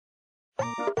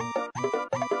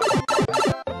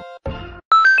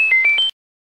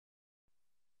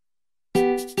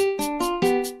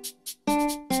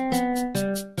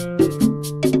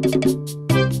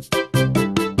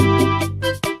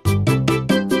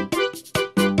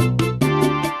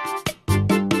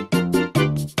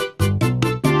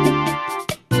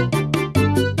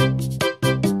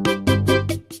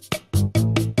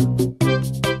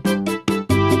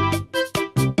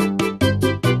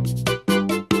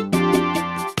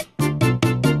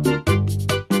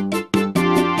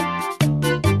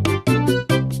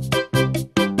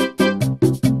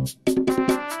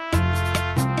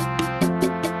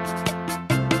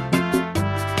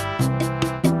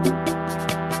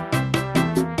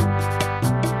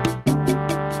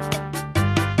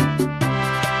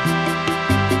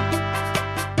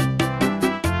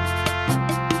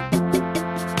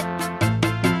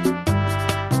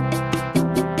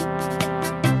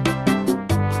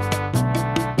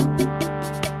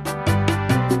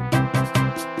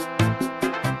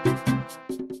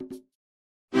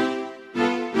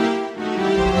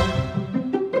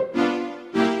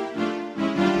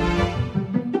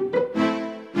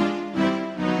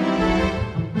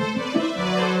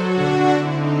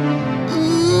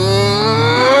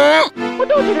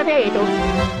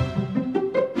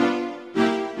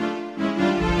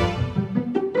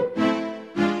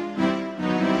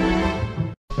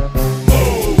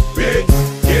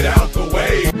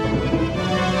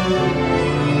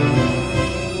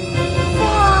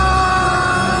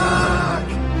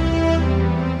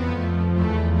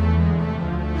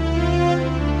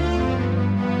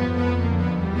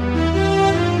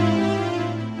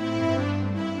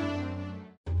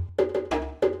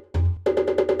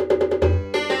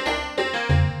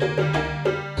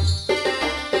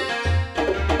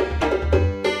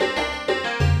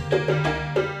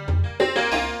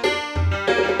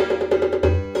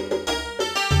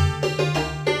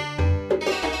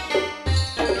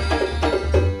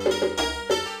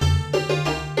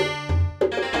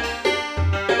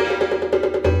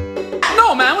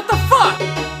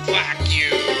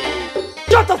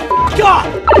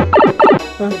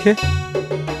Okay.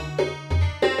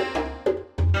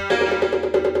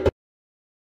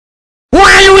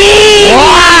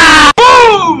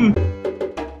 Boom!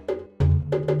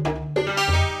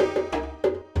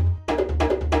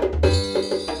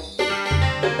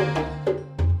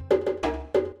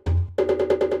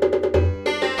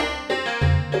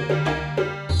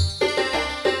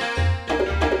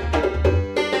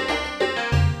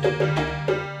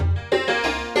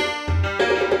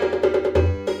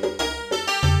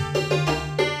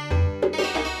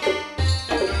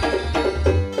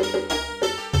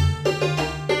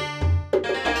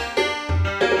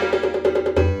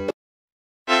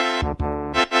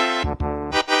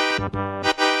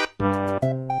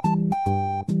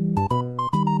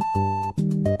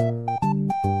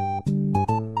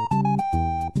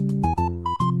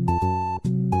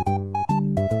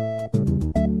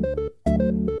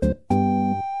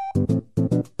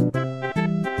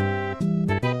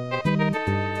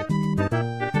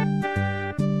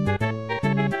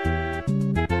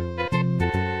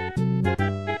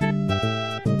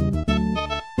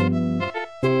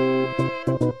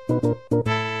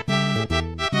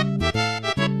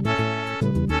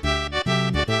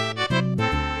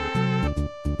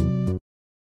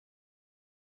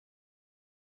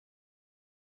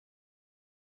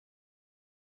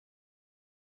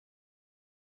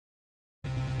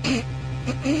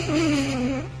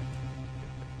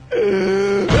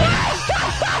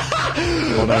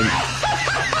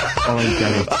 Hold on,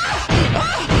 Jenny.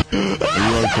 Are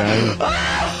you okay?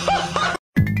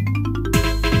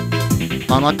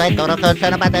 Mamatay, toro ka sa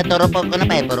napatay, toro po ko na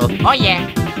pepero. Oh yeah!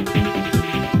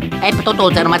 Ay,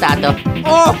 patutol sa matato.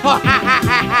 Oh!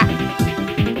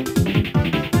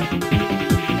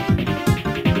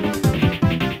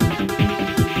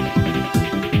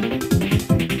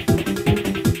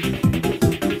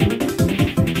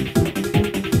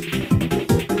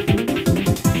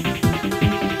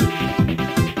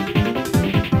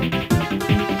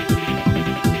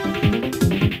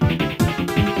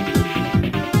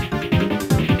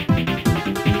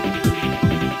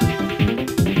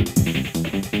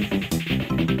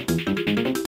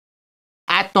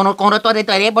 Tono kung roto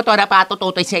rito rin, boto na pato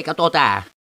tutoy sa ikatota.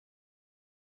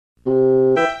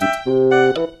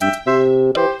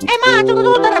 Ma,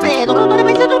 tututo na rin, tututo na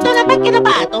rin sa tuto na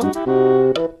pagkinapato.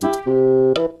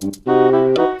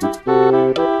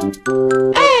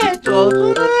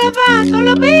 Tututo na pato,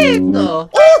 lapito.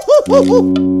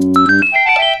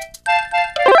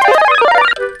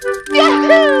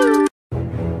 Yahoo!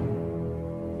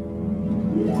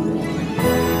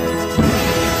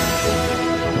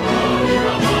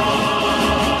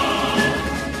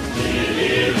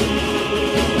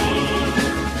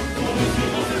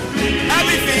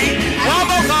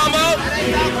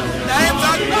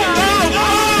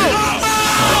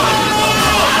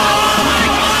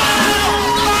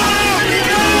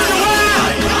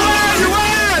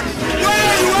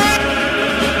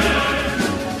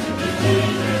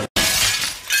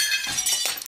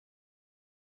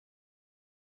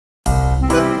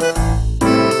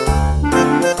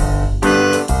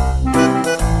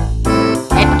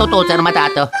 Tutol sa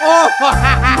matato. Oh!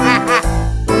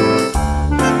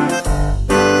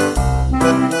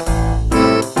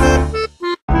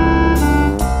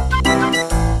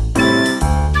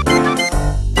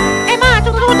 Ma,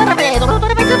 tututo na rin sa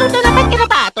tuto na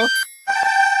pagkinapato.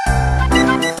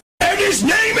 And his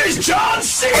name is John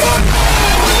C.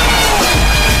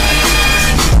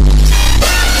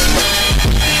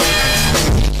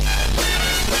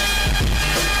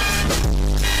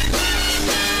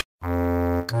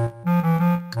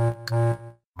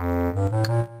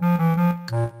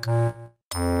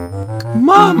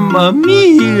 Mamma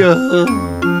mia!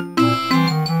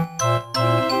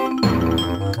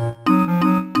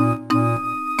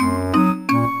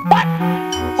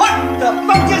 What the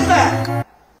fuck is that?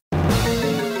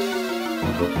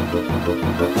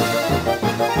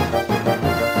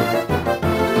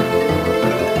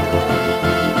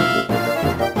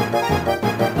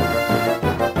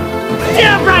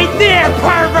 Yeah, right there,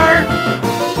 pervert!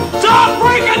 Stop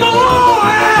breaking the law,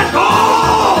 asshole!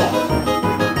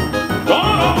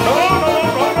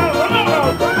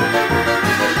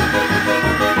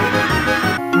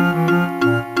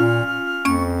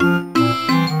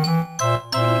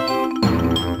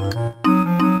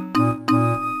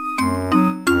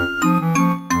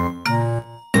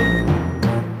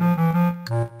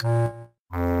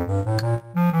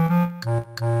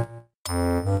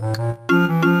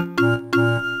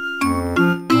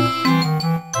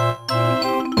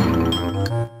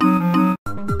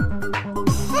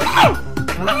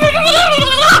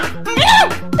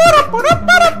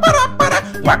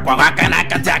 I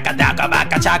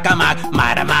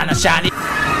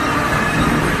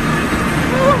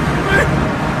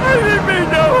didn't mean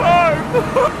no harm.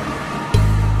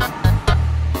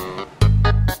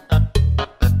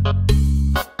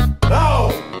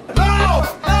 No! No!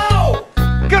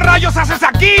 No! ¿Qué rayos haces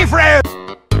aquí, Fred?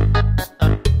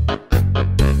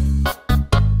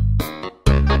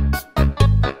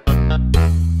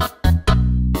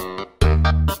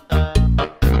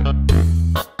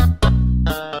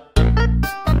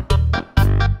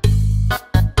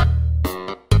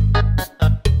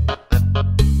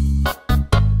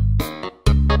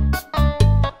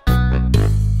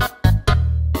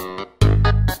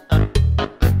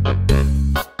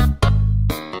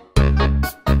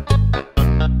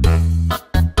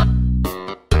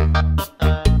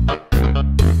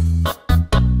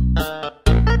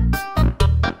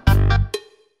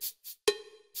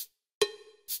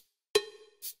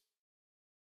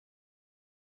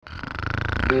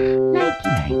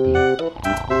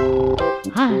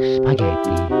 Ah,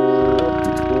 spaghetti.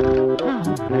 Ah,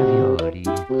 ravioli.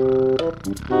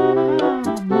 Ah,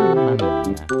 mamma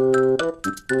mia.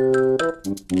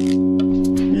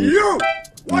 You!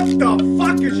 What the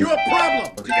fuck is your problem?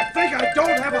 Do you think I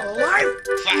don't have a life?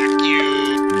 Fuck you!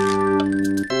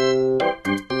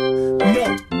 No!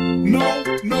 No!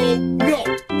 No! No!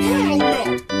 Hell no!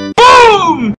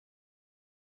 Boom!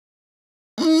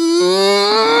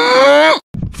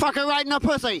 Fuck her right in the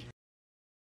pussy.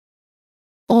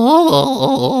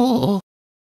 Oh,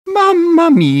 mamma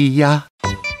mia.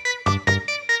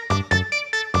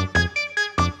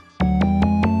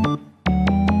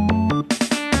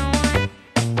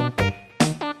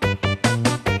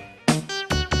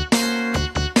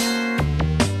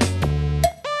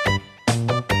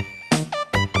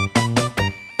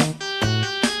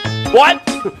 What?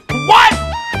 What?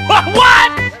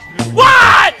 What?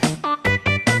 What?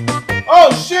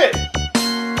 Oh shit!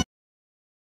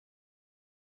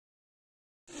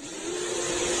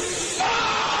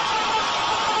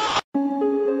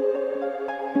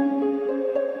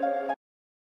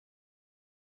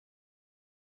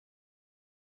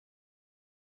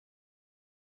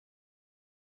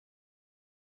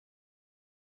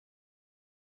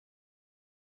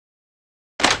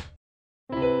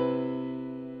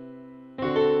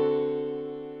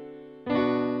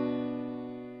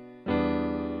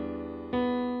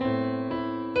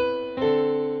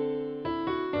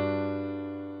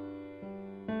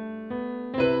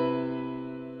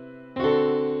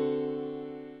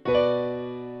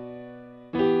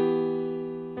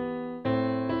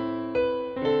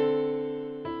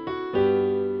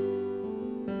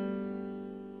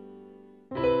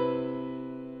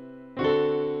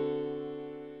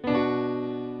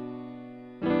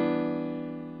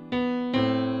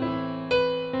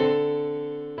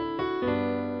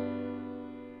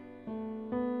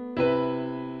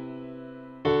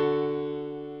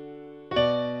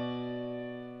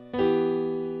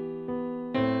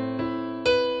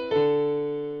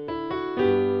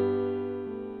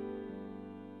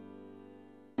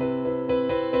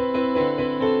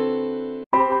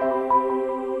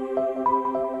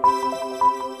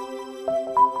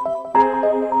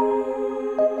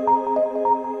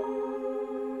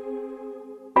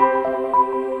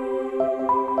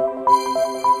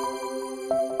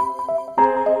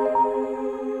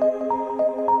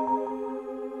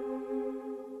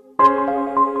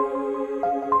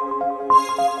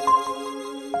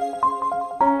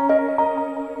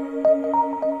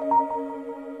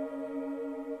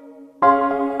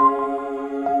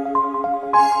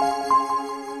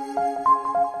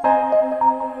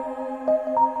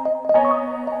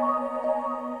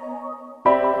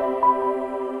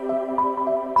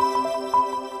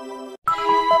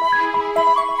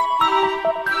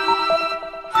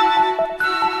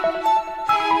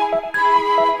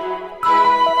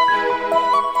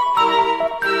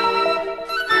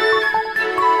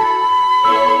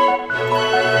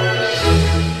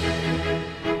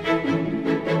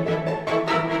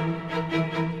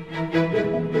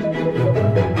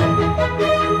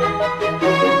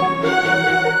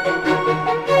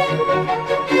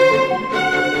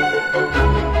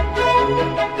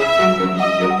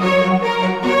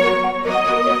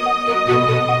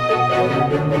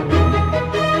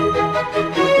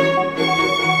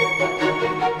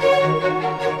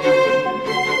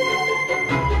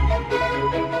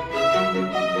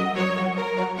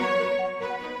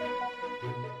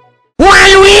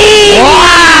 Why are we